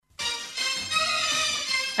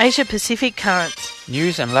Asia-Pacific Currents.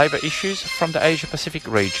 News and labour issues from the Asia-Pacific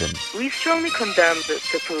region. We strongly condemn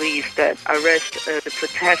the police that arrest the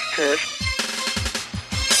protesters.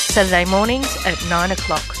 Saturday mornings at 9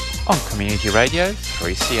 o'clock. On Community Radio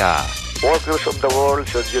 3CR. Workers of the world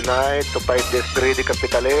should unite to fight this greedy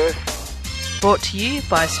capitalists. Brought to you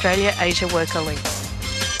by Australia Asia Worker Links.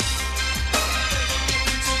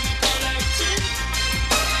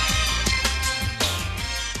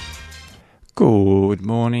 Good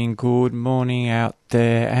morning out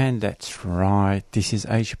there, and that's right, this is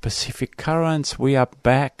Asia Pacific Currents. We are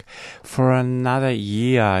back for another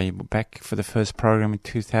year, back for the first program in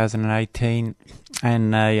 2018,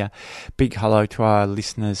 and a big hello to our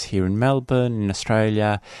listeners here in Melbourne, in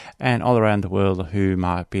Australia, and all around the world who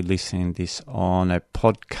might be listening to this on a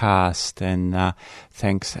podcast. And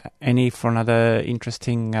thanks, Annie, for another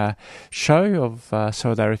interesting show of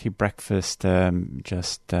Solidarity Breakfast,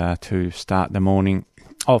 just to start the morning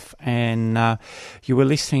off. And you were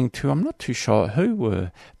listening to, I'm not too sure who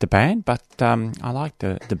were the band, but I like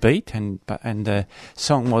the beat, and the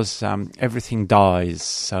song was Everything Dies.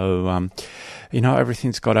 So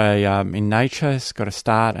everything's got a in nature, it's got a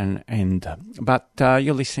start and end. But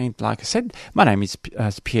you're listening, like I said, my name is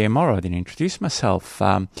Pierre Morrow. I didn't introduce myself.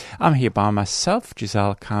 I'm here by myself.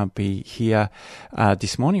 Giselle can't be here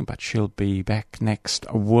this morning, but she'll be back next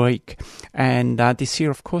week. And this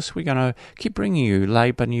year, of course, we're going to keep bringing you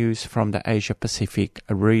labour news from the Asia Pacific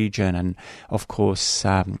region, and of course,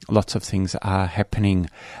 lots of things are happening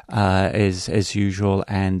as usual.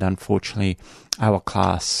 And unfortunately, our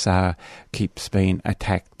class keeps being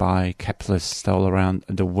attacked by capitalists all around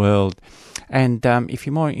the world. And if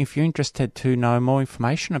you're interested to know more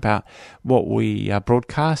information about what we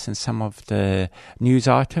broadcast and some of the news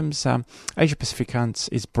items, Asia Pacific Currents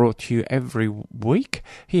is brought to you every week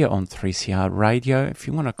here on 3CR Radio. If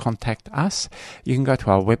you want to contact us, you can go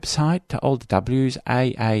to our website, all the W's,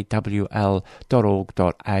 aawl.org.au,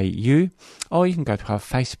 or you can go to our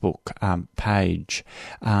Facebook page.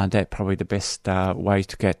 They're probably the best ways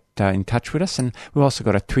to get in touch with us. And we've also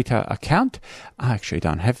got a Twitter account. I actually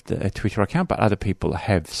don't have a Twitter account, but other people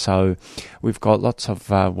have. So we've got lots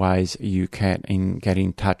of ways you can get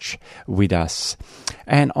in touch with us.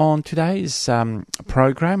 And on today's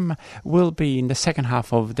program, we'll be in the second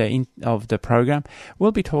half of the program.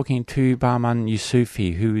 We'll be talking to Bahman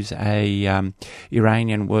Youssoufi, who's a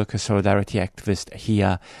Iranian worker solidarity activist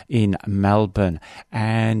here in Melbourne,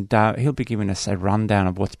 and he'll be giving us a rundown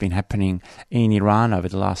of what's been happening in Iran over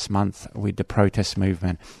the last month with the protest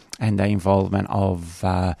movement and the involvement of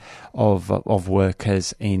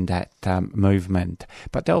workers in that movement.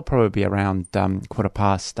 But they'll probably be around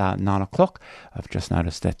 9:15. I've just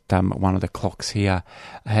noticed that one of the clocks here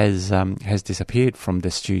has disappeared from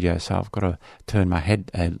the studio, so I've got to turn my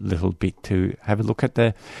head a little bit to have a look at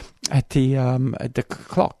the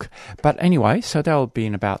clock. But anyway, so they'll be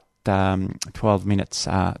in about 12 minutes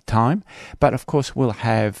time. But of course, we'll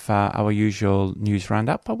have our usual news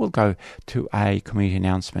roundup. I will go to a community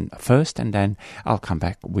announcement first, and then I'll come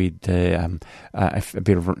back with a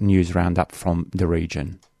bit of news roundup from the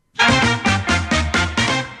region.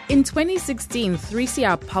 In 2016,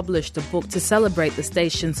 3CR published a book to celebrate the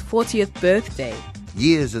station's 40th birthday.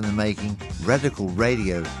 Years in the making, Radical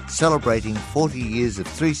Radio, celebrating 40 years of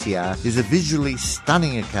 3CR, is a visually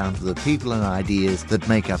stunning account of the people and ideas that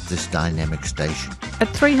make up this dynamic station. At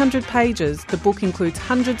 300 pages, the book includes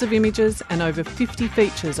hundreds of images and over 50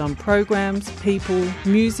 features on programs, people,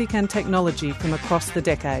 music and technology from across the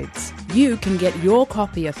decades. You can get your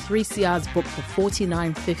copy of 3CR's book for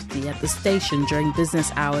 $49.50 at the station during business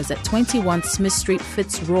hours at 21 Smith Street,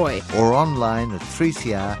 Fitzroy. Or online at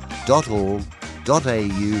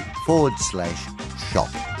 3cr.org.au/shop.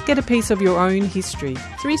 Get a piece of your own history.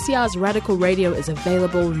 3CR's Radical Radio is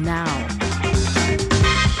available now.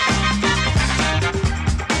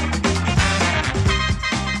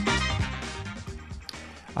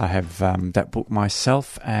 I have that book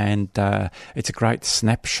myself, and it's a great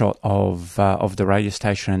snapshot of the radio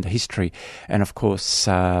station and the history. And of course,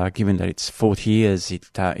 given that it's 40 years,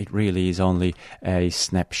 it really is only a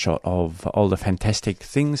snapshot of all the fantastic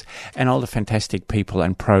things and all the fantastic people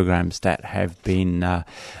and programs that have been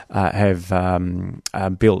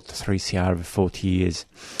built 3CR over 40 years.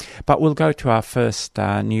 But we'll go to our first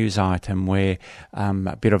news item, where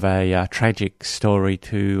a bit of a tragic story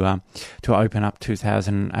to open up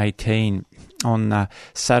 2018. On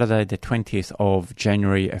Saturday, the 20th of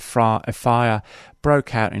January, a fire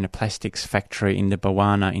broke out in a plastics factory in the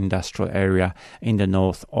Bawana industrial area in the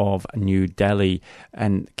north of New Delhi,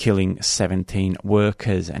 and killing 17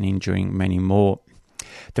 workers and injuring many more.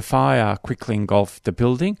 The fire quickly engulfed the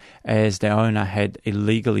building as the owner had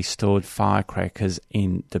illegally stored firecrackers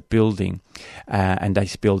in the building, and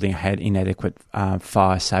this building had inadequate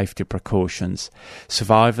fire safety precautions.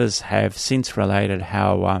 Survivors have since related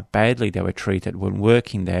how badly they were treated when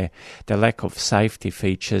working there, the lack of safety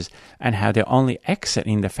features, and how their only exit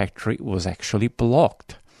in the factory was actually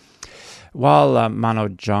blocked. While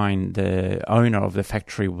Manoj Jain, the owner of the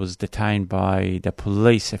factory, was detained by the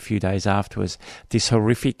police a few days afterwards, this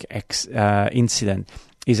horrific incident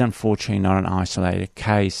is unfortunately not an isolated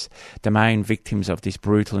case. The main victims of this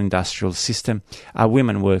brutal industrial system are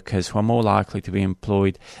women workers who are more likely to be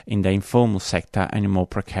employed in the informal sector and in more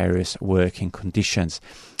precarious working conditions.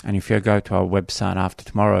 And if you go to our website after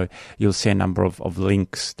tomorrow, you'll see a number of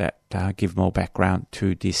links that give more background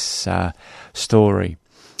to this story.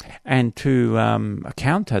 And to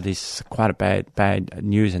counter this quite a bad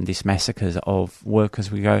news and these massacres of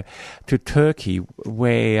workers, we go to Turkey,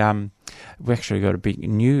 where we actually got a big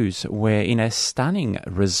news where, in a stunning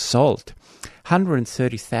result,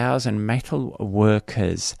 130,000 metal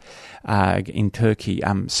workers in Turkey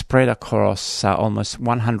spread across almost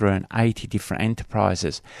 180 different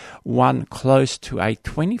enterprises won close to a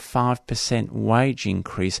 25% wage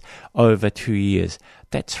increase over 2 years.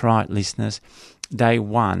 That's right, listeners. They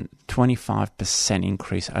won 25%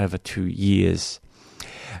 increase over 2 years.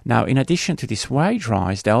 Now, in addition to this wage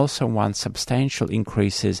rise, they also won substantial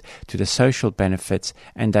increases to the social benefits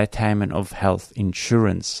and the attainment of health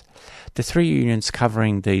insurance. The three unions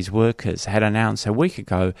covering these workers had announced a week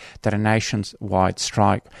ago that a nationwide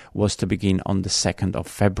strike was to begin on the 2nd of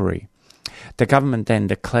February. The government then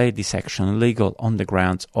declared this action illegal on the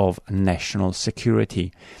grounds of national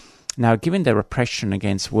security. Now, given the repression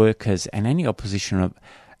against workers and any opposition of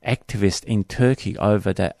activists in Turkey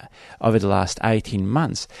over the last 18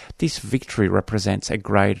 months, this victory represents a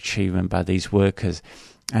great achievement by these workers.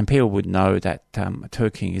 And people would know that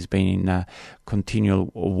Turkey has been in a continual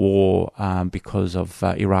war because of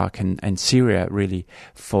Iraq and Syria, really,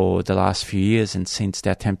 for the last few years. And since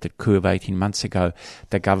the attempted coup of 18 months ago,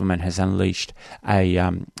 the government has unleashed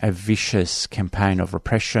a vicious campaign of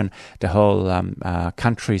repression. The whole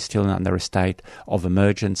country is still under a state of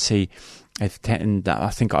emergency. And I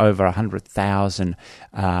think over 100,000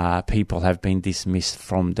 people have been dismissed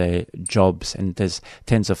from their jobs, and there's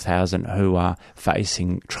tens of thousands who are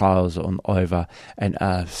facing trials over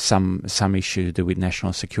some issue to do with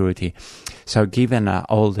national security. So, given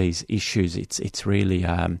all these issues, it's really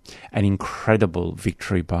an incredible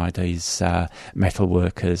victory by these metal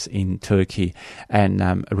workers in Turkey,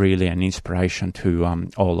 and really an inspiration to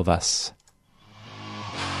all of us.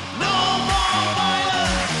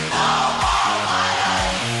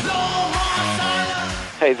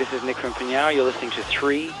 Hey, this is Nick from Pinyao. You're listening to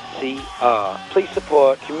 3CR. Please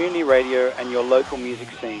support community radio and your local music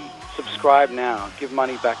scene. Subscribe now. Give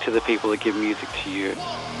money back to the people that give music to you.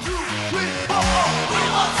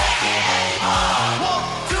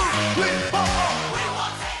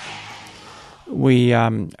 We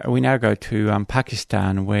now go to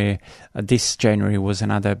Pakistan, where this January was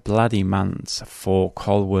another bloody month for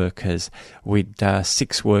coal workers, with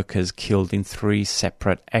 6 workers killed in 3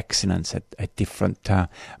 separate accidents at different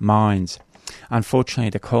mines. Unfortunately,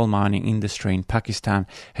 the coal mining industry in Pakistan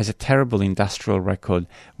has a terrible industrial record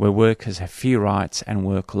where workers have few rights and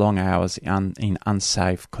work long hours in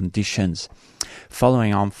unsafe conditions.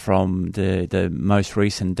 Following on from the most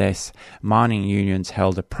recent deaths, mining unions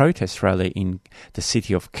held a protest rally in the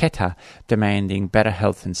city of Quetta demanding better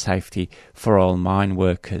health and safety for all mine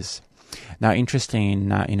workers. Now, interestingly,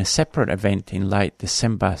 in a separate event in late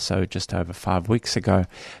December, so just over 5 weeks ago,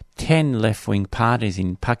 10 left-wing parties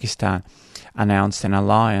in Pakistan announced an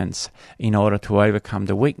alliance in order to overcome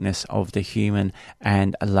the weakness of the human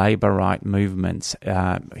and labour right movements,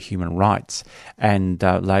 human rights and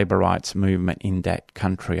labour rights movement in that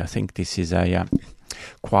country. I think this is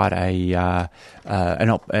quite a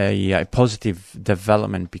positive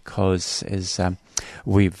development, because as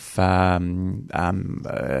we've brought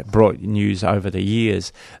news over the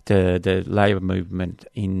years, the labour movement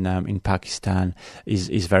in Pakistan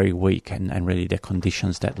is very weak, and really the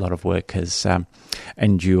conditions that a lot of workers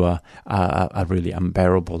endure are really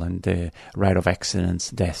unbearable, and the rate of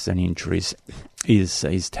accidents, deaths and injuries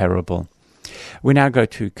is terrible. We now go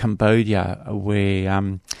to Cambodia,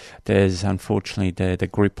 where there's unfortunately the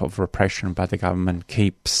grip of repression by the government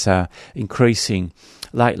keeps increasing.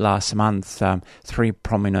 Late last month, 3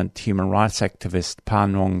 prominent human rights activists,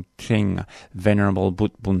 Pan Wong Ting, Venerable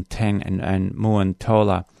But Bunten and Muan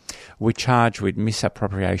Tola, were charged with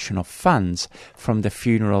misappropriation of funds from the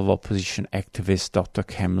funeral of opposition activist Dr.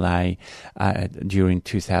 Khemlay during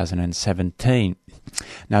 2017.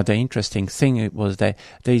 Now, the interesting thing was that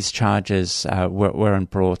these charges weren't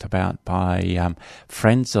brought about by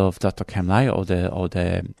friends of Dr. Khemlay or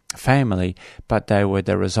the family, but they were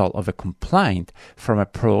the result of a complaint from a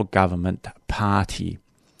pro-government party.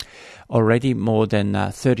 Already more than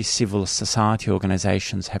 30 civil society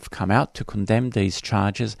organisations have come out to condemn these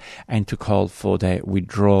charges and to call for their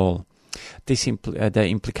withdrawal. The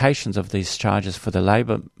implications of these charges for the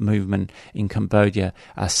labour movement in Cambodia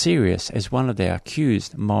are serious, as one of the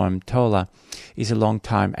accused, Moam Tola, is a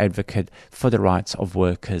long-time advocate for the rights of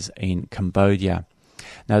workers in Cambodia.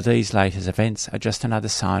 Now, these latest events are just another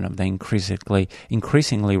sign of the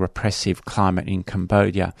increasingly repressive climate in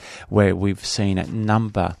Cambodia, where we've seen a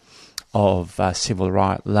number of civil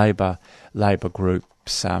rights labour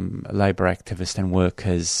groups, labour activists and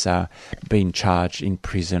workers being charged in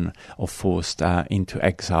prison or forced into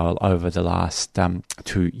exile over the last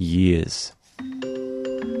 2 years.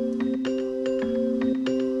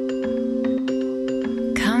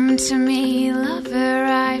 Come to me, lover,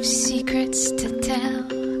 I've secrets to tell.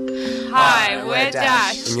 Hi, we're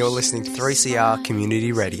Dash. And you're listening to 3CR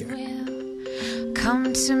Community Radio.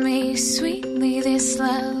 Come to me, sweetly, this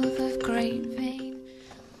love of great pain.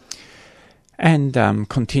 And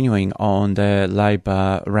continuing on the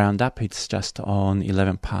Labour Roundup, it's just on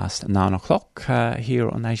 11 past 9 o'clock here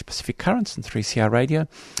on Asia Pacific Currents and 3CR Radio.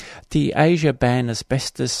 The Asia Ban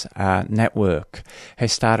Asbestos Network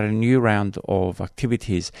has started a new round of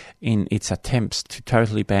activities in its attempts to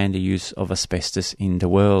totally ban the use of asbestos in the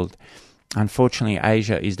world. Unfortunately,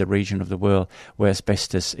 Asia is the region of the world where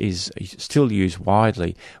asbestos is still used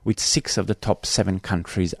widely, with 6 of the top 7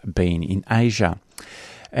 countries being in Asia.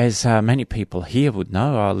 As many people here would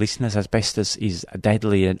know, our listeners, asbestos is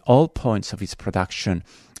deadly at all points of its production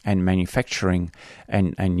and manufacturing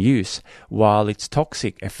and use, while its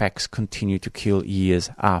toxic effects continue to kill years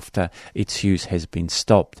after its use has been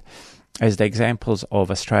stopped. As the examples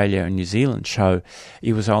of Australia and New Zealand show,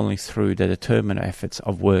 it was only through the determined efforts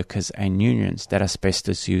of workers and unions that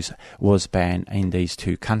asbestos use was banned in these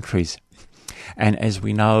 2 countries. And as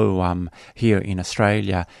we know, here in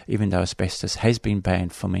Australia, even though asbestos has been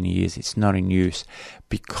banned for many years, it's not in use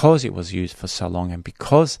because it was used for so long and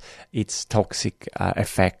because its toxic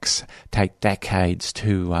effects take decades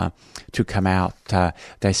to come out.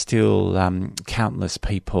 There's still countless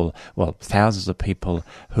people, well, thousands of people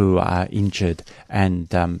who are injured and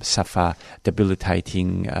suffer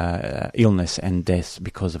debilitating illness and death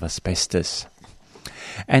because of asbestos.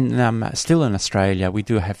 And still in Australia, we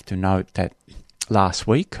do have to note that last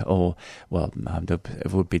week, it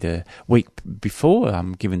would be the week before,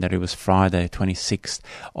 given that it was Friday, 26th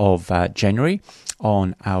of January,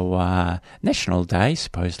 on our national day,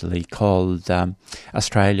 supposedly called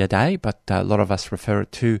Australia Day, but a lot of us refer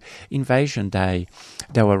it to Invasion Day.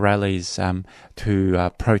 There were rallies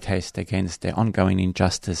to protest against the ongoing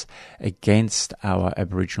injustice against our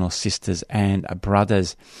Aboriginal sisters and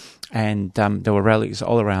brothers. And there were rallies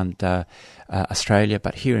all around Australia,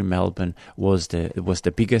 but here in Melbourne was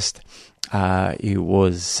the biggest. It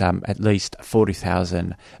was at least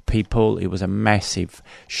 40,000 people. It was a massive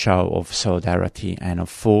show of solidarity and of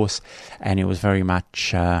force, and it was very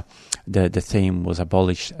much the theme was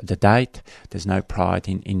abolish the date. There's no pride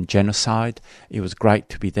in genocide. It was great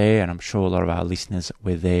to be there, and I'm sure a lot of our listeners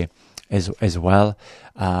were there as well.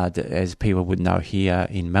 As people would know, here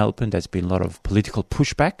in Melbourne, there's been a lot of political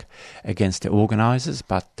pushback against the organisers,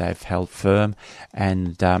 but they've held firm,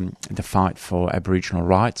 and the fight for Aboriginal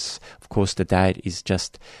rights, of course, the date is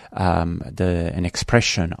just an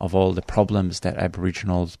expression of all the problems that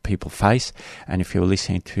Aboriginal people face. And if you were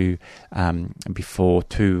listening to before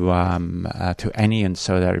to Annie and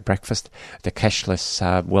Solidarity Breakfast, the cashless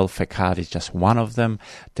welfare card is just one of them.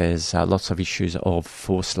 There's lots of issues of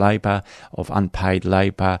forced labour, of unpaid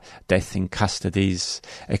labour, death in custodies,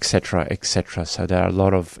 etc., etc. So there are a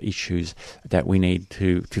lot of issues that we need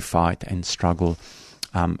to fight and struggle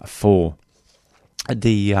for.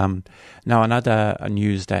 Now another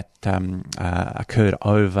news that occurred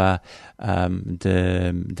over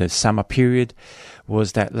the summer period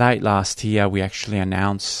was that late last year we actually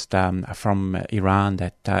announced from Iran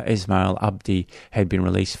that Ismail Abdi had been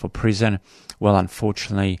released for prison. Well,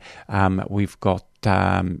 unfortunately, we've got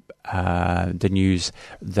the news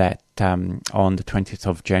that on the 20th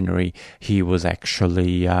of January he was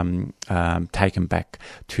actually taken back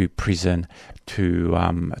to prison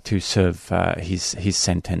to serve his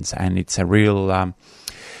sentence, and it's a real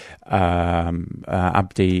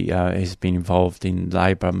Abdi has been involved in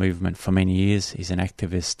labour movement for many years. He's an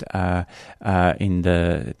activist in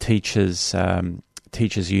the teachers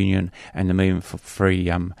union and the movement for free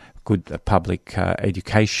good public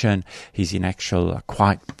education. He's in actual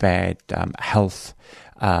quite bad health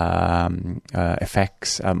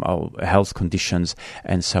effects or health conditions,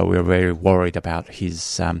 and so we're very worried about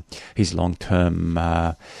his long-term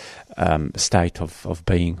state of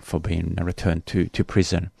being returned to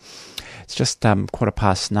prison. It's just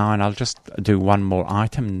 9:15. I'll just do one more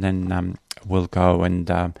item, and then we'll go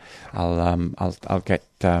and I'll get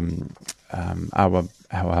our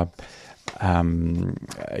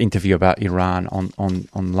interview about Iran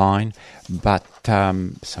online. But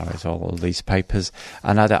sorry, it's all these papers.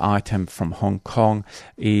 Another item from Hong Kong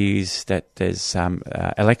is that there's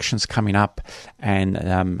elections coming up, and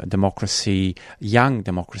young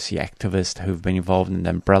democracy activists who've been involved in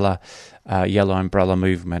the Yellow Umbrella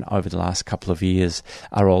movement over the last couple of years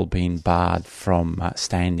are all being barred from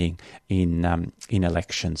standing in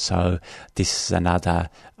elections. So this is another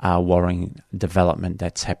worrying development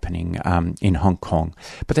that's happening in Hong Kong.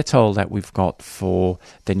 But that's all that we've got for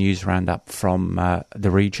the news roundup from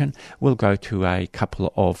the region. We'll go to a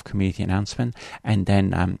couple of community announcements, and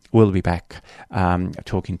then we'll be back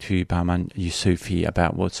talking to Bahman Yusufi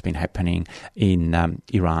about what's been happening in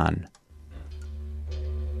Iran.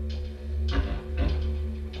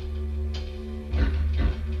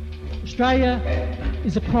 Australia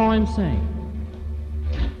is a crime scene.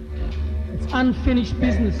 It's unfinished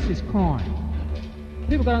business, this crime.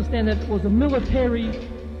 People don't understand that it was a military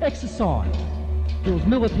exercise. It was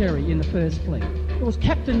military in the First Fleet. It was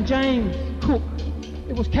Captain James Cook.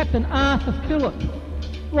 It was Captain Arthur Phillip.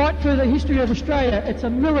 Right through the history of Australia, it's a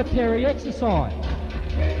military exercise.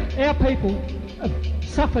 Our people have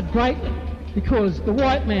suffered greatly because the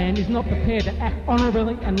white man is not prepared to act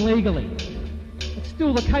honourably and legally. It's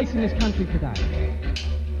still the case in this country today.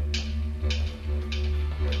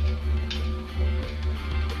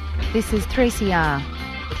 This is 3CR.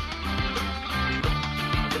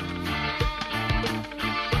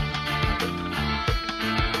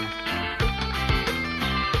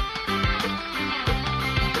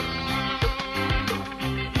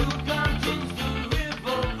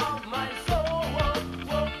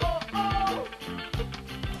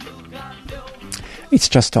 It's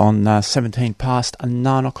just on 17 past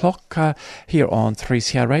 9 o'clock here on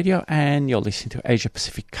 3CR Radio, and you're listening to Asia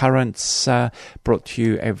Pacific Currents, brought to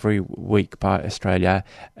you every week by Australia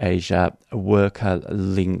Asia Worker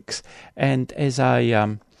Links. And as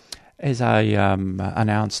I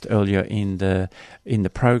announced earlier in the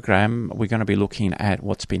program, we're going to be looking at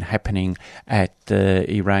what's been happening at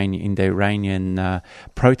the Iranian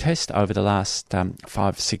protest over the last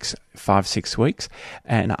 5-6 weeks,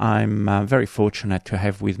 and I'm very fortunate to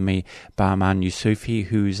have with me Bahman Yusufi,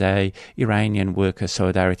 who's a Iranian worker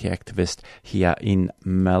solidarity activist here in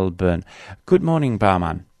Melbourne. Good morning,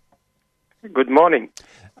 Bahman. Good morning.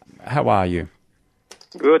 How are you?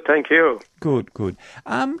 Good, thank you. Good.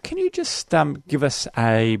 Can you just give us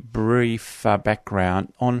a brief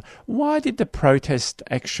background on why did the protest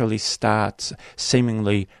actually start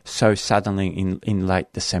seemingly so suddenly in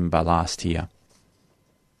late December last year?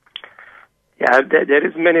 Yeah, there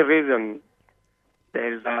is many reasons.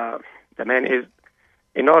 There is the main is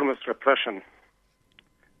enormous repression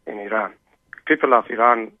in Iran. People of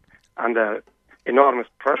Iran under enormous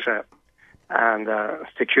pressure and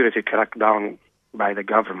security crackdown by the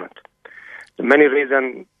government. The many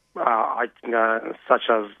reasons, such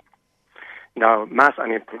as mass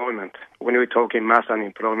unemployment. When we're talking mass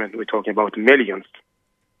unemployment, we're talking about millions,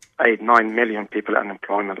 8-9 million people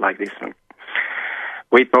unemployment like this one.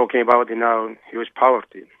 We're talking about huge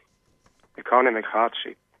poverty, economic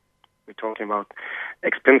hardship. We're talking about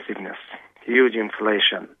expensiveness, huge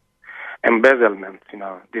inflation, embezzlement,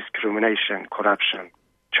 discrimination, corruption,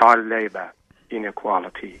 child labor,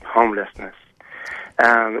 inequality, homelessness.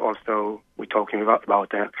 And also, we're talking about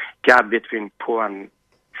a gap between poor and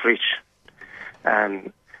rich.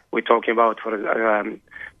 And we're talking about the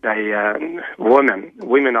women.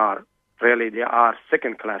 Women are they are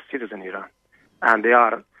second-class citizens in Iran. And they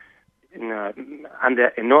are under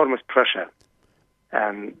enormous pressure.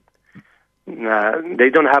 And they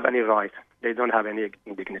don't have any right. They don't have any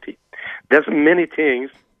dignity. There's many things,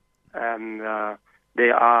 and they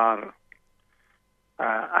are...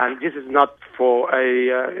 and this is not for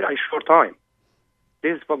a short time.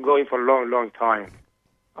 This is for going for a long time.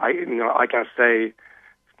 I can say,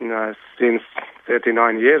 since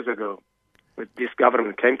 39 years ago, when this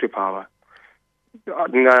government came to power,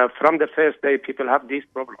 from the first day, people have this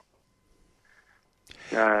problem.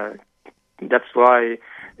 That's why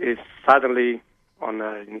is suddenly on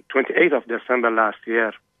 28th of December last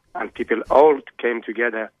year, and people all came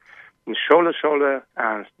together in shoulder to shoulder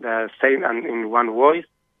and saying and in one voice,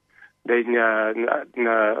 they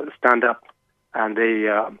stand up and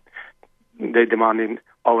they demanded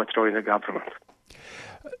overthrowing the government.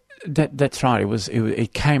 That's right.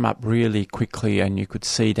 It came up really quickly, and you could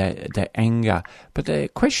see the anger. But the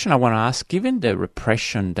question I want to ask, given the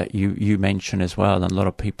repression that you mentioned as well, and a lot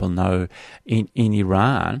of people know in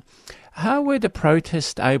Iran, how were the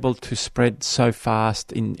protests able to spread so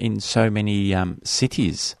fast in so many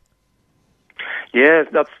cities? Yes,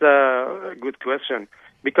 that's a good question.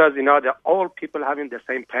 Because, they're all people having the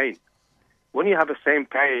same pain. When you have the same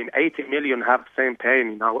pain, 80 million have the same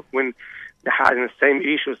pain, when they have the same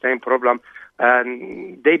issue, same problem,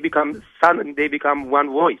 and they become one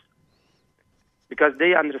voice. Because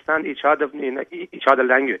they understand each other in each other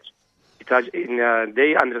language.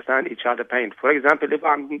 They understand each other pain. For example, if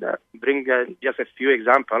I bring just a few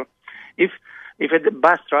examples, if a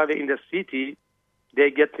bus driver in the city,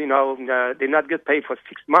 they get, they not get paid for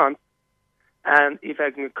 6 months, and if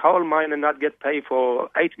a coal miner not get paid for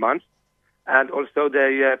 8 months, and also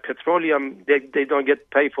the petroleum, they don't get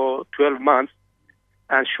paid for 12 months,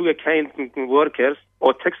 and sugarcane workers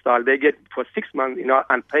or textile, they get for 6 months,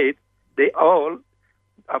 unpaid. They all,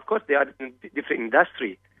 of course, they are in different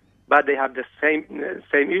industry, but they have the same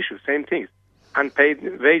issue, same things, unpaid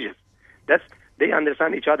wages. They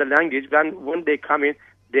understand each other language. When they come in,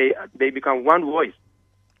 they become one voice.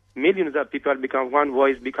 Millions of people become one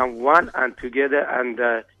voice, become one and together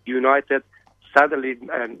and united. Suddenly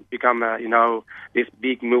become this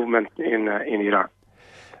big movement in Iran.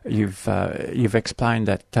 You've explained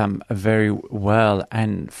that very well,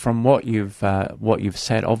 and from what you've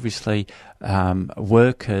said, obviously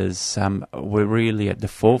workers were really at the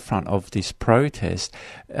forefront of this protest,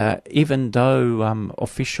 even though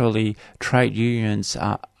officially trade unions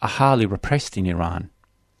are highly repressed in Iran.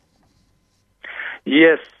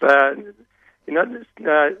 Yes,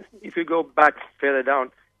 if you go back further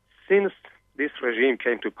down, since this regime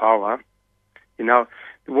came to power,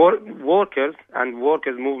 workers and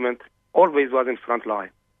workers movement always was in front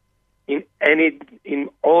line in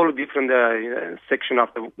all different section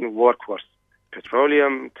of the workforce,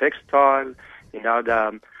 petroleum, textile,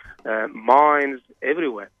 the mines,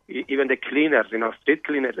 everywhere, even the cleaners, street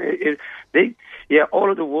cleaners.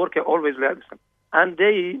 All of the workers always led them, and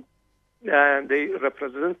they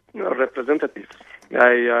representatives,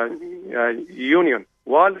 union.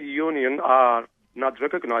 While union are not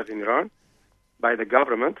recognized in Iran by the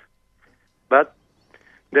government, but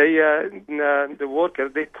the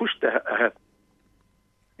workers, they pushed ahead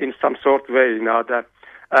in some sort of way,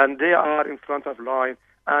 and they are in front of line.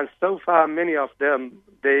 And so far, many of them,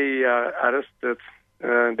 they arrested,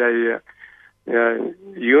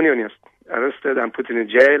 unionists, arrested and put in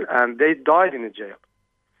jail, and they died in the jail,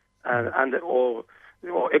 or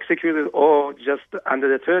executed, or just under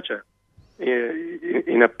the torture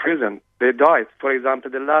in a prison. They died. For example,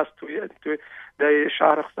 the last 2 years, the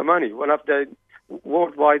Shahrukh Samani, one of the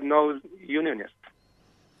worldwide known unionists,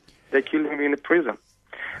 they killed him in a prison.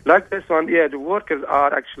 Like this one, the workers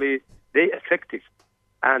are actually, they effective,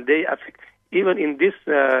 and they affect, even in this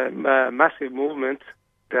massive movement,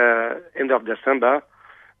 end of December,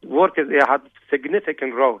 workers, they had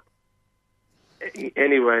significant role.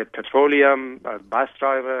 Anyway, petroleum, bus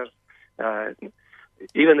drivers,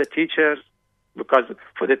 even the teachers, because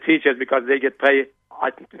they get paid.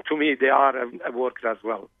 To me, they are a worker as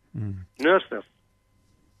well. Nurses.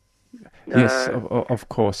 Yes, of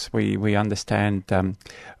course, we understand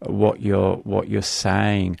what you're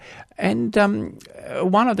saying, and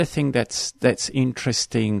one of the things that's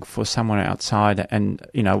interesting for someone outside, and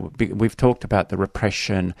we've talked about the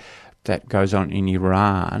repression that goes on in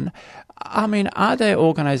Iran. I mean, are there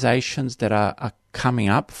organisations that are coming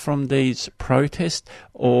up from these protests,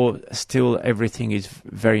 or still everything is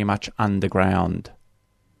very much underground?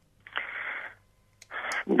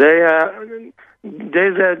 There's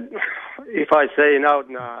if I say now,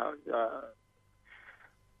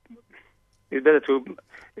 it's better to.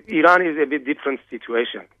 Iran is a bit different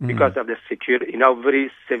situation because of the security,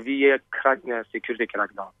 very severe security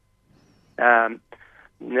crackdown.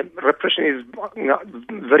 Repression is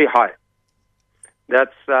very high.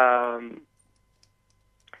 That's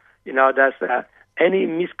any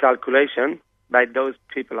miscalculation by those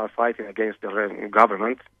people are fighting against the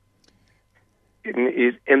government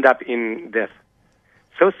is end up in death.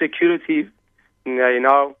 So security,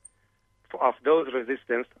 of those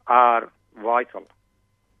resistance are vital.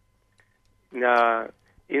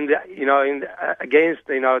 against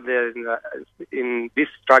in this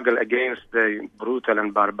struggle against the brutal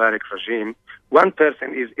and barbaric regime, one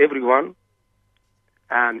person is everyone,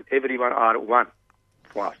 and everyone are one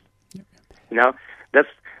for us.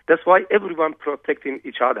 That's why everyone protecting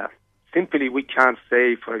each other. Simply, we can't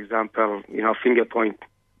say, for example, finger point,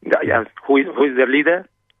 who is the leader,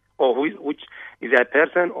 or which is a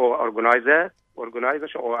person or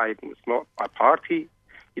organization, or a party.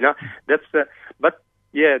 That's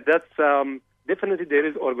definitely there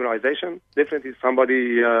is organization. Definitely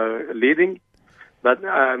somebody leading, but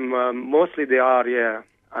mostly they are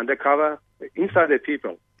undercover inside the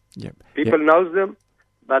people. Yep. People knows them,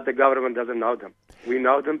 but the government doesn't know them. We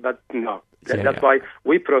know them, but no. That's why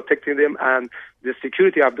we're protecting them, and the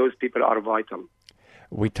security of those people are vital.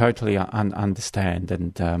 We totally understand,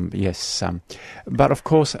 and yes. But of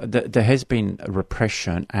course, there has been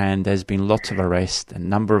repression, and there's been lots of arrests. A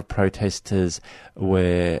number of protesters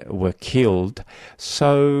were killed.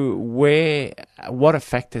 So, what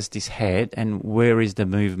effect has this had, and where is the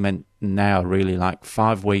movement now? Really, like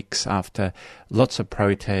 5 weeks after lots of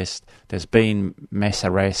protests, there's been mass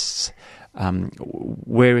arrests.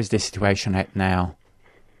 Where is the situation at now?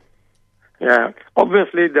 Yeah,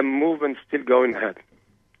 obviously the movement's still going ahead.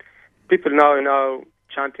 People now,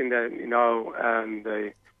 chanting and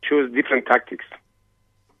they choose different tactics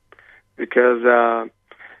because the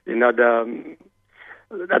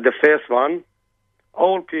first one,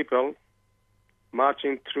 all people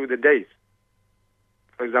marching through the days.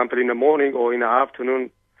 For example, in the morning or in the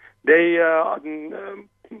afternoon, they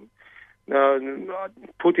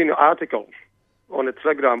put in an article on a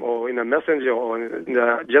telegram or in a messenger or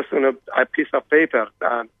just on a piece of paper,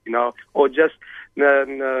 or just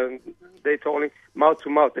they told mouth to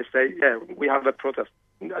mouth. They say, we have a protest.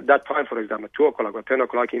 At that time, for example, 2 o'clock or 10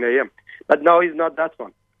 o'clock in a.m. But now it's not that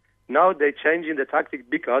one. Now they're changing the tactic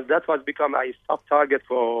because that was become a soft target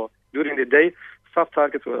for, during the day, soft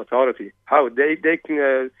target for authority. How they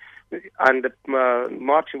and the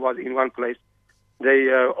marching was in one place. They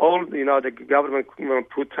the government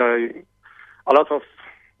put a lot of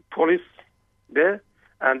police there,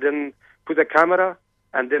 and then put a camera,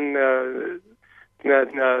 and then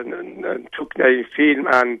took a film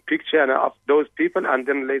and picture of those people, and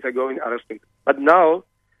then later go and arrest them. But now,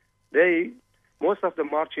 most of the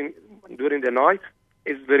marching during the night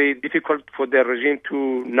is very difficult for the regime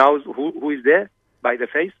to know who is there by the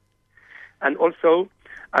face. And also,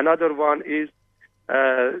 another one is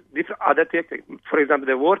different other techniques. For example,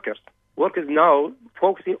 the workers. Workers now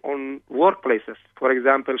focusing on workplaces. For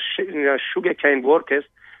example, sugarcane workers,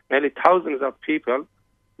 nearly thousands of people,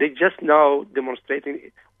 they just now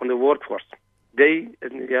demonstrating on the workforce. They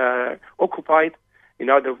occupied,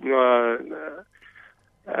 the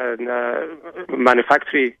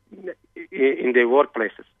manufacturing in the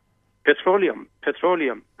workplaces. Petroleum,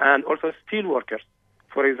 and also steel workers.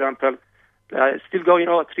 For example, still going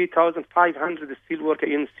on 3,500 steel workers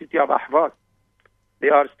in the city of Ahvaz. They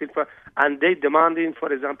are still, and they demanding,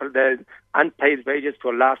 for example, the unpaid wages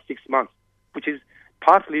for last 6 months, which is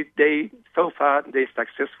partly so far they're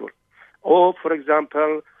successful. Or, for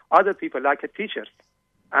example, other people like teachers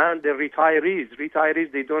and the retirees,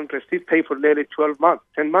 they don't receive pay for nearly 12 months,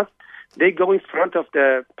 10 months. They go in front of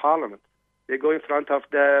the parliament. They go in front of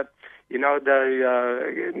the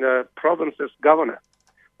province's governor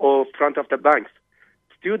or front of the banks.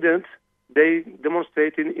 Students, they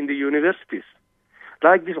demonstrating in the universities.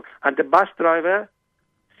 Like this one. And the bus driver,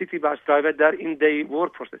 city bus driver, they're in the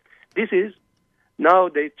workforce. This is, now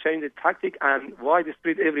they change the tactic and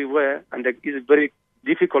widespread everywhere, and it is very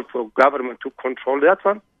difficult for government to control that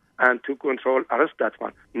one and to arrest that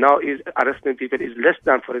one. Now is arresting people is less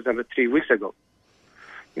than, for example, 3 weeks ago.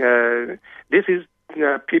 This is,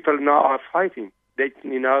 people now are fighting.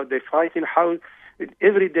 They're fighting how,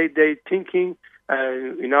 every day they're thinking,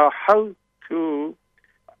 how to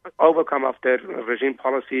overcome of their regime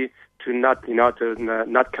policy to not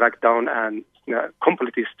crack down and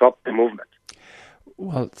completely stop the movement.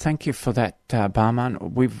 Well, thank you for that, Bahman.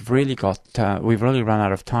 We've really run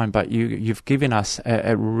out of time, but you've given us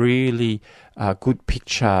a really good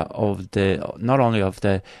picture of not only of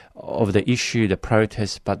the issue, the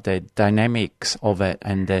protest, but the dynamics of it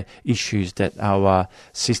and the issues that our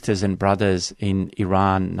sisters and brothers in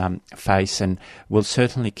Iran face. And we'll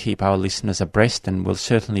certainly keep our listeners abreast, and we'll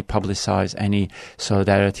certainly publicise any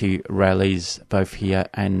solidarity rallies both here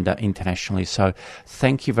and internationally. So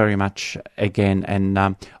thank you very much again, and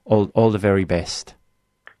all the very best.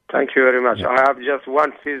 Thank you very much. Yeah. I have just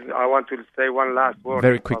one thing. I want to say one last word.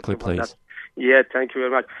 Very quickly, please. Yeah, thank you very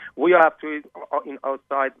much. We have to,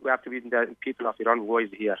 outside, we have to be the people of Iran voice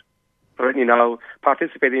here.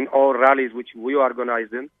 participate in all rallies which we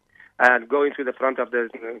organize in, and going to the front of the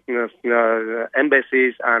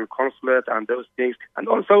embassies and consulate and those things, and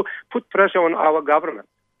also put pressure on our government,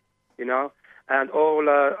 and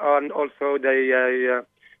also the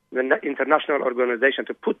international organization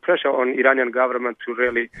to put pressure on Iranian government to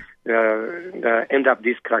really end up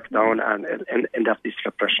this crackdown and end up this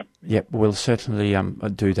repression. Yep, we'll certainly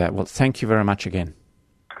do that. Well, thank you very much again.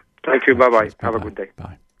 Thank you. Bye-bye. Have a good day.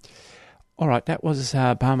 Bye. All right, that was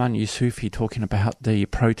Bahman Yusufi talking about the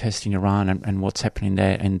protest in Iran and what's happening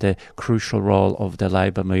there and the crucial role of the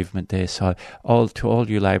labour movement there. So to all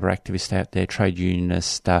you labour activists out there, trade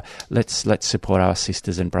unionists, let's support our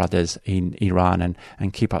sisters and brothers in Iran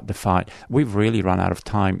and keep up the fight. We've really run out of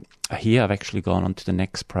time here. I've actually gone on to the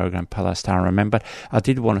next program, Palestine Remembered. I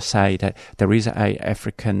did want to say that there is a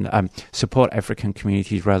support African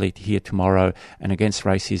communities rally here tomorrow and against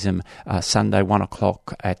racism, Sunday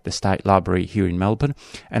 1:00 at the State Library here in Melbourne.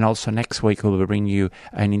 And also next week we'll bring you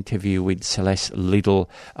an interview with Celeste Liddle,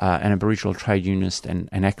 an Aboriginal trade unionist and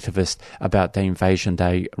activist, about the Invasion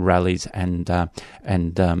Day rallies and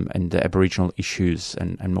the Aboriginal issues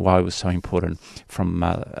and why it was so important from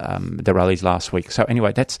the rallies last week. So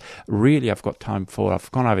anyway, that's really I've got time for.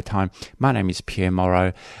 I've gone over time. My name is Pierre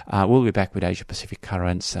Morrow. We'll be back with Asia Pacific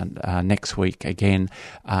Currents and next week again.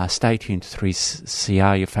 Stay tuned to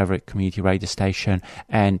 3CR, your favourite community radio station,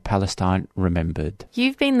 and Palestine Remembered.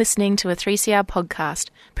 You've been listening to a 3CR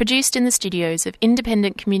podcast produced in the studios of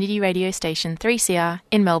independent community radio station 3CR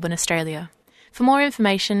in Melbourne, Australia. For more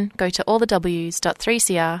information, go to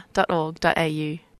allthews.3cr.org.au.